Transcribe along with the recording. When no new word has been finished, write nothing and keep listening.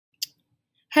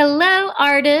Hello,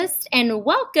 artists, and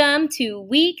welcome to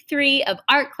week 3 of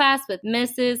art class with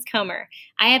Mrs. Comer.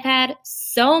 I have had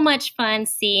so much fun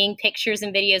seeing pictures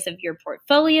and videos of your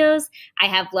portfolios. I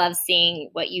have loved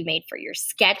seeing what you made for your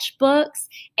sketchbooks.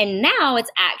 And now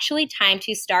it's actually time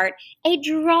to start a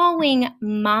drawing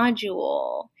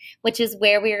module, which is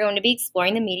where we are going to be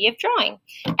exploring the media of drawing.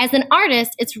 As an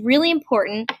artist, it's really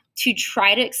important to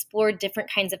try to explore different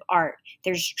kinds of art.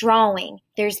 There's drawing,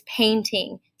 there's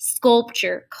painting,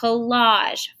 sculpture,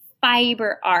 collage,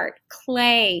 fiber art,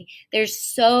 clay. There's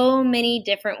so many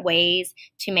different ways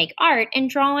to make art, and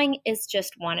drawing is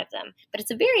just one of them. But it's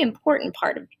a very important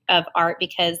part of art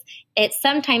because it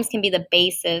sometimes can be the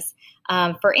basis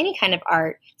for any kind of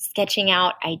art, sketching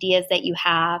out ideas that you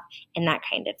have and that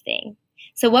kind of thing.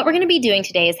 So what we're going to be doing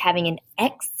today is having an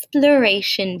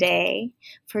exploration day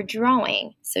for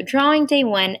drawing. So drawing day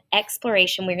 1,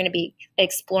 exploration, we're going to be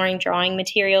exploring drawing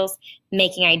materials,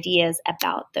 making ideas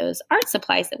about those art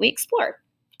supplies that we explore.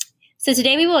 So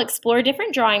today we will explore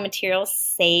different drawing materials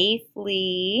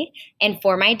safely and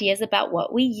form ideas about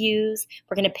what we use.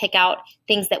 We're going to pick out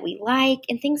things that we like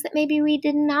and things that maybe we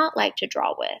did not like to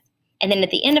draw with. And then at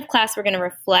the end of class, we're going to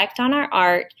reflect on our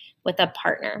art with a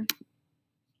partner.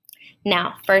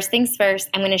 Now, first things first,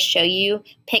 I'm going to show you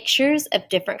pictures of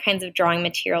different kinds of drawing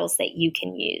materials that you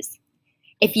can use.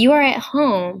 If you are at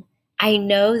home, I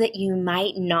know that you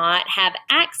might not have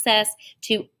access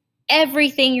to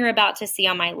everything you're about to see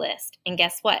on my list. And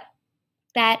guess what?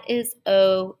 That is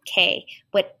okay.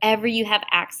 Whatever you have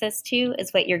access to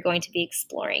is what you're going to be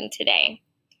exploring today.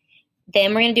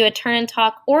 Then we're going to do a turn and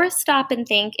talk or a stop and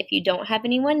think if you don't have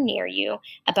anyone near you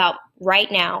about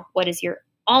right now what is your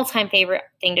all-time favorite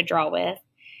thing to draw with.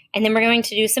 And then we're going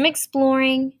to do some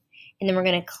exploring, and then we're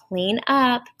going to clean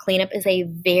up. Cleanup is a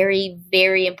very,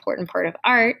 very important part of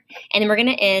art. And then we're going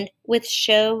to end with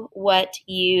show what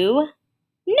you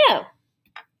know.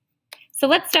 So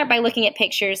let's start by looking at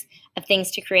pictures of things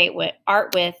to create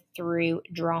art with through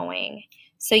drawing.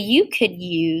 So you could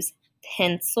use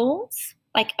pencils,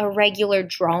 like a regular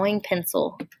drawing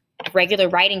pencil. Regular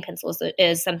writing pencils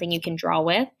is something you can draw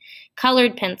with.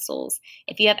 Colored pencils.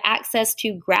 If you have access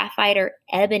to graphite or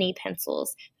ebony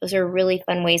pencils, those are really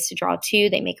fun ways to draw too.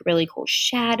 They make really cool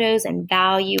shadows and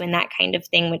value and that kind of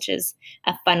thing, which is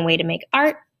a fun way to make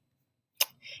art.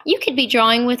 You could be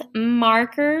drawing with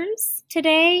markers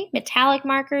today, metallic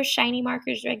markers, shiny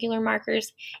markers, regular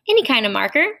markers, any kind of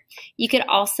marker. You could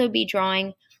also be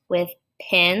drawing with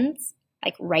pens,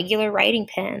 like regular writing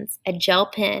pens. A gel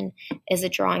pen is a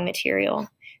drawing material.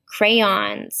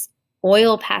 Crayons,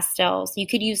 oil pastels. You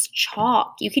could use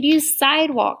chalk. You could use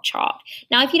sidewalk chalk.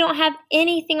 Now, if you don't have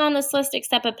anything on this list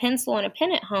except a pencil and a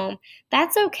pen at home,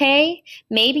 that's okay.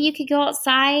 Maybe you could go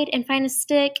outside and find a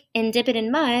stick and dip it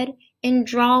in mud and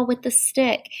draw with the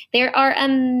stick. There are a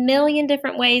million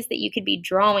different ways that you could be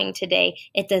drawing today.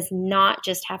 It does not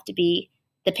just have to be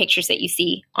the pictures that you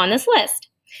see on this list.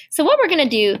 So what we're going to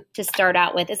do to start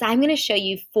out with is I'm going to show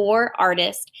you 4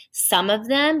 artists. Some of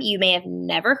them you may have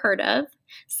never heard of.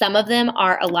 Some of them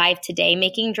are alive today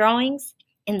making drawings.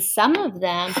 And some of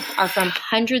them are from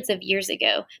hundreds of years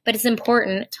ago. But it's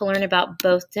important to learn about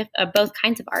both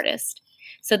kinds of artists.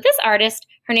 So this artist,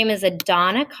 her name is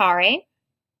Adana Kare.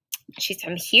 She's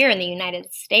from here in the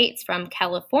United States, from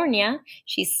California.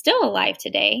 She's still alive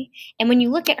today. And when you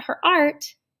look at her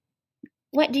art,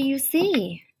 what do you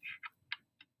see?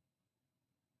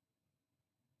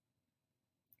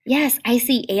 Yes, I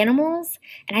see animals,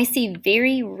 and I see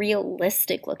very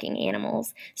realistic looking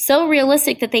animals. So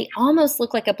realistic that they almost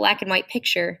look like a black and white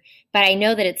picture, but I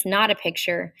know that it's not a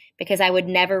picture because I would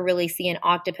never really see an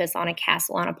octopus on a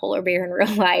castle on a polar bear in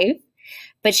real life.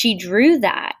 But she drew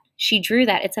that.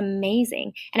 It's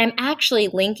amazing. And I'm actually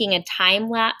linking a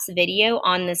time-lapse video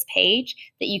on this page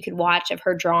that you could watch of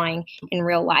her drawing in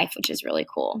real life, which is really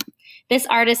cool. This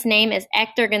artist's name is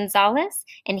Hector Gonzalez,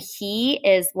 and he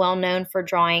is well known for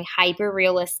drawing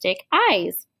hyper-realistic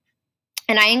eyes.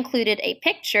 And I included a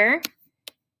picture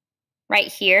right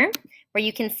here where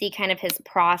you can see kind of his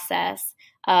process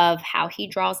of how he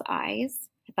draws eyes.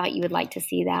 I thought you would like to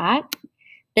see that.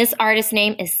 This artist's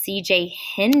name is C.J.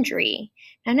 Hendry.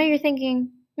 I know you're thinking,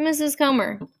 Mrs.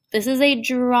 Comer, this is a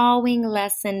drawing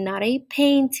lesson, not a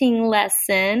painting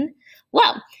lesson.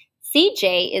 Well,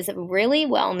 CJ is really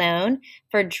well known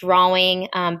for drawing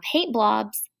paint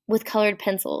blobs with colored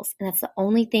pencils, and that's the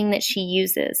only thing that she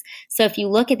uses. So if you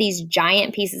look at these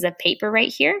giant pieces of paper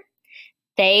right here,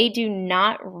 they do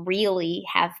not really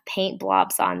have paint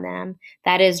blobs on them.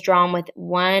 That is drawn with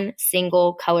one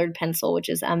single colored pencil, which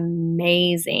is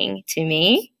amazing to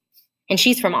me. And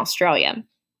she's from Australia.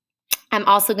 I'm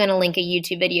also going to link a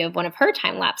YouTube video of one of her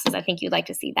time lapses. I think you'd like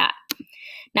to see that.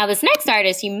 Now, this next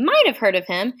artist, you might have heard of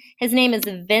him. His name is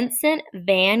Vincent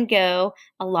van Gogh.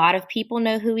 A lot of people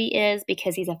know who he is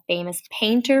because he's a famous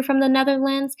painter from the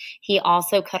Netherlands. He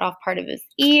also cut off part of his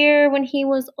ear when he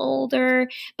was older.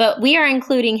 But we are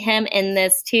including him in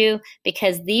this too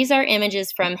because these are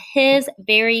images from his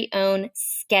very own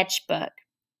sketchbook.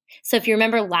 So if you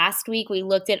remember last week, we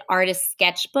looked at artist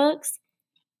sketchbooks.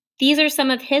 These are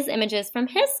some of his images from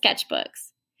his sketchbooks.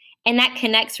 And that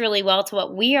connects really well to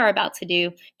what we are about to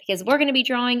do because we're going to be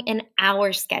drawing in our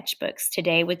sketchbooks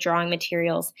today with drawing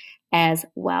materials as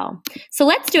well. So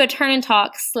let's do a turn and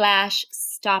talk /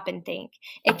 stop and think.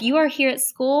 If you are here at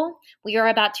school, we are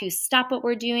about to stop what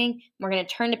we're doing. We're going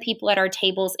to turn to people at our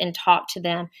tables and talk to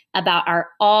them about our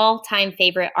all-time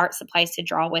favorite art supplies to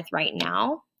draw with right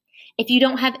now. If you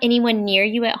don't have anyone near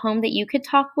you at home that you could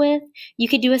talk with, you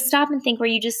could do a stop and think where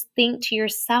you just think to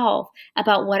yourself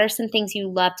about what are some things you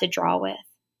love to draw with.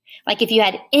 Like if you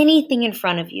had anything in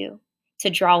front of you to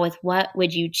draw with, what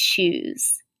would you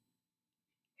choose?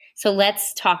 So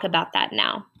let's talk about that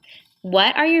now.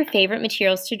 What are your favorite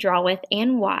materials to draw with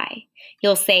and why?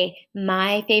 You'll say,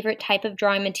 my favorite type of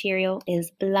drawing material is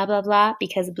blah, blah, blah,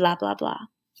 because blah, blah, blah.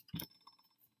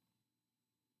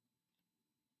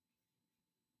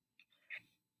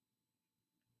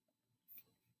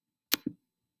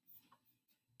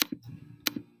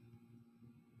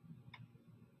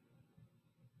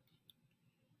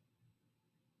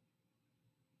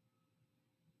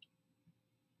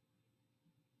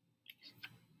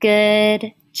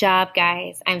 Good job,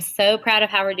 guys. I'm so proud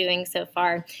of how we're doing so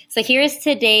far. So here's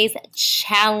today's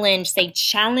challenge. Say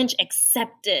challenge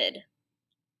accepted.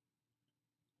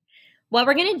 What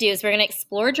we're going to do is we're going to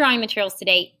explore drawing materials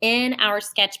today in our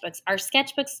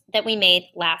sketchbooks that we made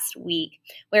last week.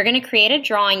 We're going to create a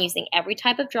drawing using every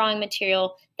type of drawing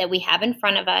material that we have in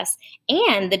front of us.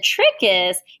 And the trick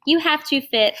is you have to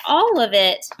fit all of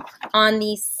it on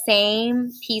the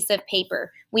same piece of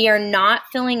paper. We are not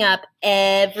filling up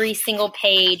every single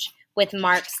page with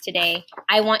marks today.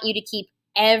 I want you to keep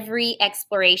every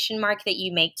exploration mark that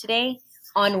you make today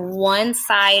on one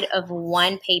side of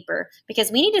one paper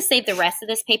because we need to save the rest of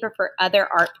this paper for other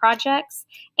art projects.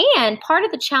 And part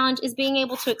of the challenge is being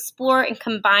able to explore and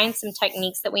combine some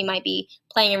techniques that we might be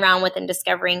playing around with and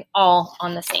discovering all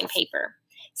on the same paper.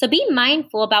 So be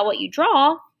mindful about what you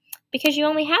draw because you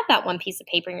only have that one piece of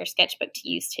paper in your sketchbook to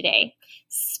use today.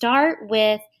 Start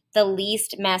with the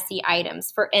least messy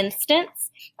items. For instance,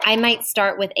 I might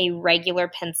start with a regular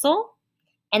pencil,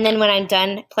 and then when I'm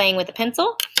done playing with the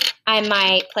pencil, I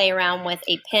might play around with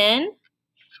a pen,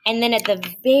 and then at the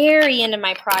very end of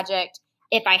my project,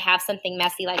 if I have something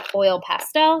messy like oil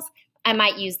pastels, I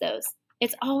might use those.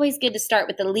 It's always good to start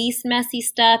with the least messy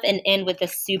stuff and end with the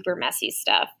super messy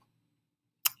stuff.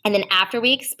 And then after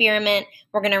we experiment,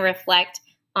 we're going to reflect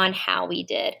on how we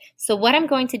did. So what I'm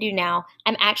going to do now,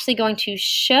 I'm actually going to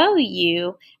show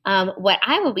you what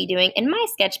I will be doing in my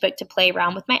sketchbook to play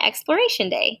around with my exploration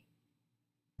day.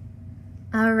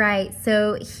 All right,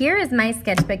 so here is my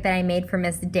sketchbook that I made for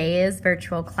Miss Daya's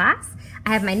virtual class.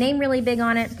 I have my name really big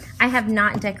on it. I have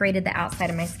not decorated the outside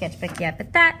of my sketchbook yet,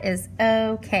 but that is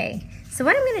okay. So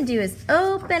what I'm gonna do is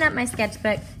open up my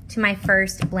sketchbook to my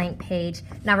first blank page.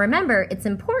 Now remember, it's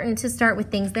important to start with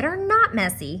things that are not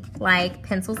messy, like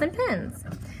pencils and pens.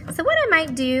 So what I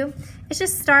might do is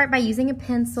just start by using a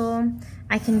pencil.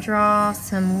 I can draw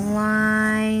some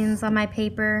lines on my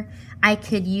paper. I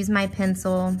could use my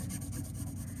pencil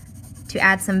to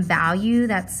add some value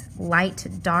that's light to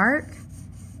dark,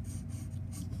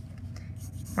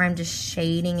 where I'm just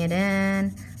shading it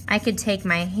in. I could take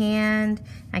my hand,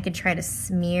 I could try to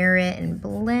smear it and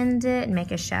blend it and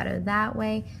make a shadow that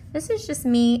way. This is just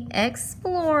me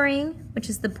exploring, which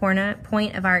is the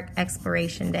point of our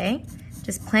exploration day.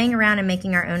 Just playing around and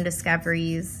making our own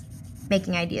discoveries,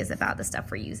 making ideas about the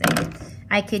stuff we're using.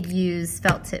 I could use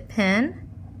felt tip pen.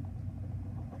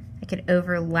 I could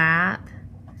overlap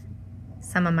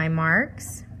some of my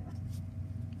marks.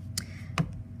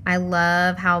 I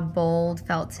love how bold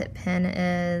felt tip pen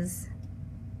is.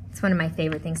 It's one of my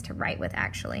favorite things to write with,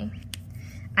 actually.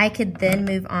 I could then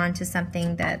move on to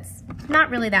something that's not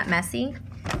really that messy.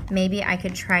 Maybe I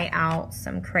could try out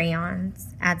some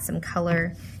crayons, add some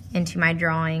color into my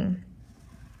drawing.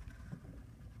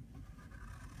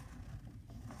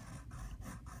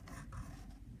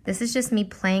 This is just me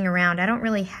playing around. I don't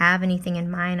really have anything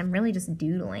in mind. I'm really just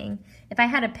doodling. If I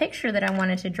had a picture that I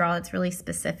wanted to draw that's really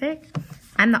specific,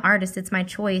 I'm the artist, it's my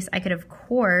choice. I could, of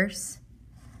course,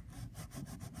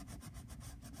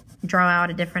 draw out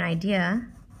a different idea.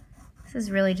 This is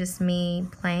really just me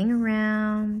playing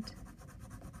around.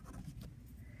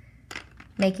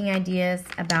 making ideas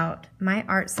about my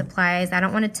art supplies. I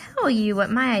don't want to tell you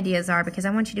what my ideas are because I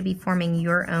want you to be forming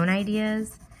your own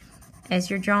ideas as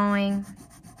you're drawing.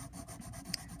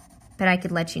 But I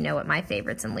could let you know what my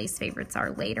favorites and least favorites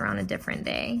are later on a different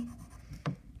day.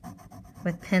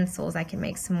 With pencils, I can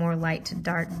make some more light to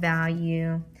dark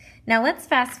value. Now let's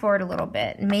fast forward a little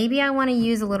bit. Maybe I want to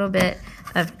use a little bit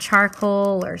of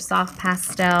charcoal or soft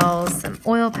pastels, some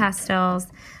oil pastels.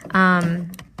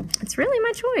 It's really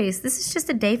my choice. This is just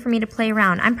a day for me to play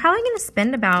around. I'm probably going to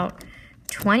spend about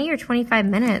 20 or 25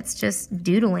 minutes just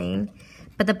doodling.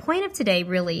 But the point of today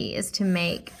really is to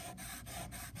make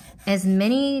as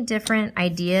many different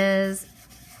ideas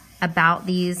about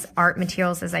these art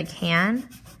materials as I can,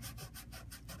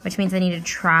 which means I need to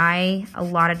try a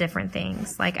lot of different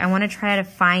things. Like I want to try to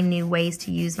find new ways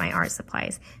to use my art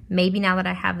supplies. Maybe now that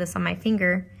I have this on my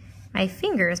finger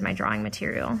is my drawing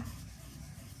material.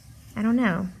 I don't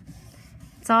know.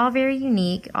 It's all very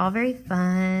unique, all very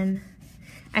fun.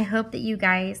 I hope that you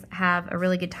guys have a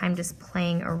really good time just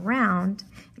playing around.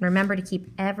 And remember to keep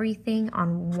everything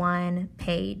on one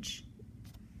page.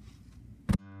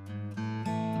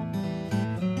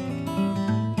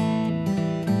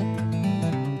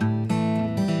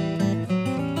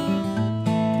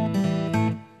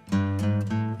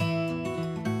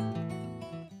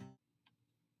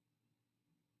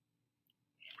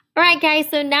 All right, guys,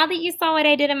 so now that you saw what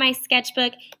I did in my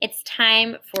sketchbook, it's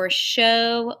time for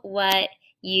Show What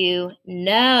You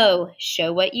Know.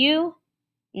 Show what you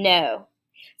know.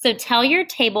 So tell your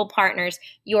table partners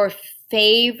your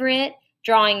favorite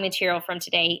drawing material from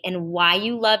today and why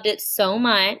you loved it so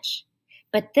much.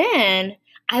 But then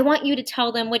I want you to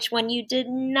tell them which one you did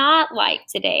not like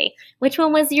today, which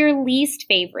one was your least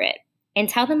favorite, and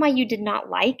tell them why you did not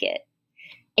like it.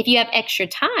 If you have extra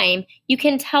time, you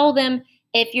can tell them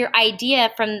if your idea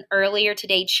from earlier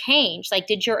today changed. Like,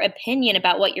 did your opinion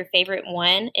about what your favorite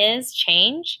one is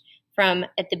change from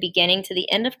at the beginning to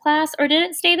the end of class, or did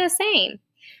it stay the same?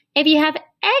 If you have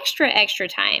extra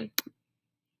time,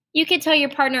 you could tell your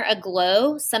partner a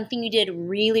glow, something you did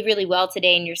really, really well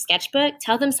today in your sketchbook.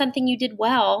 Tell them something you did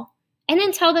well, and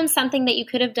then tell them something that you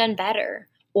could have done better.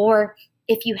 Or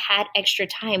if you had extra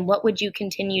time, what would you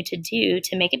continue to do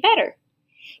to make it better?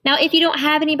 Now, if you don't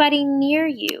have anybody near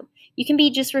you, you can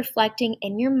be just reflecting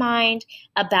in your mind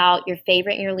about your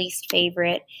favorite and your least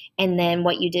favorite, and then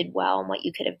what you did well and what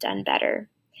you could have done better.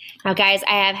 Now, guys,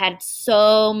 I have had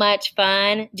so much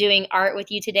fun doing art with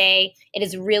you today. It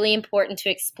is really important to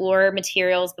explore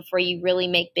materials before you really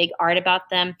make big art about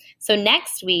them. So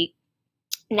next week,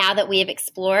 now that we have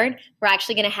explored, we're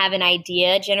actually going to have an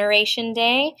idea generation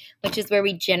day, which is where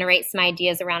we generate some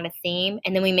ideas around a theme,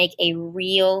 and then we make a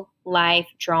real life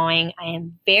drawing. I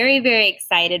am very, very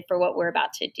excited for what we're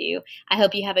about to do. I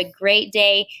hope you have a great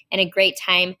day and a great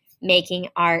time making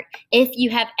art. If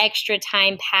you have extra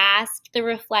time past the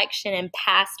reflection and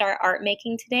past our art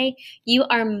making today, you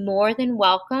are more than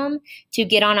welcome to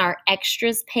get on our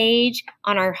extras page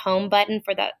on our home button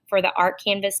for the art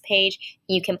canvas page.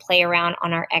 You can play around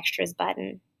on our extras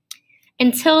button.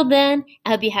 Until then, I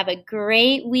hope you have a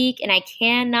great week, and I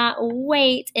cannot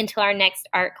wait until our next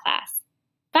art class.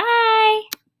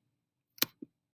 Bye!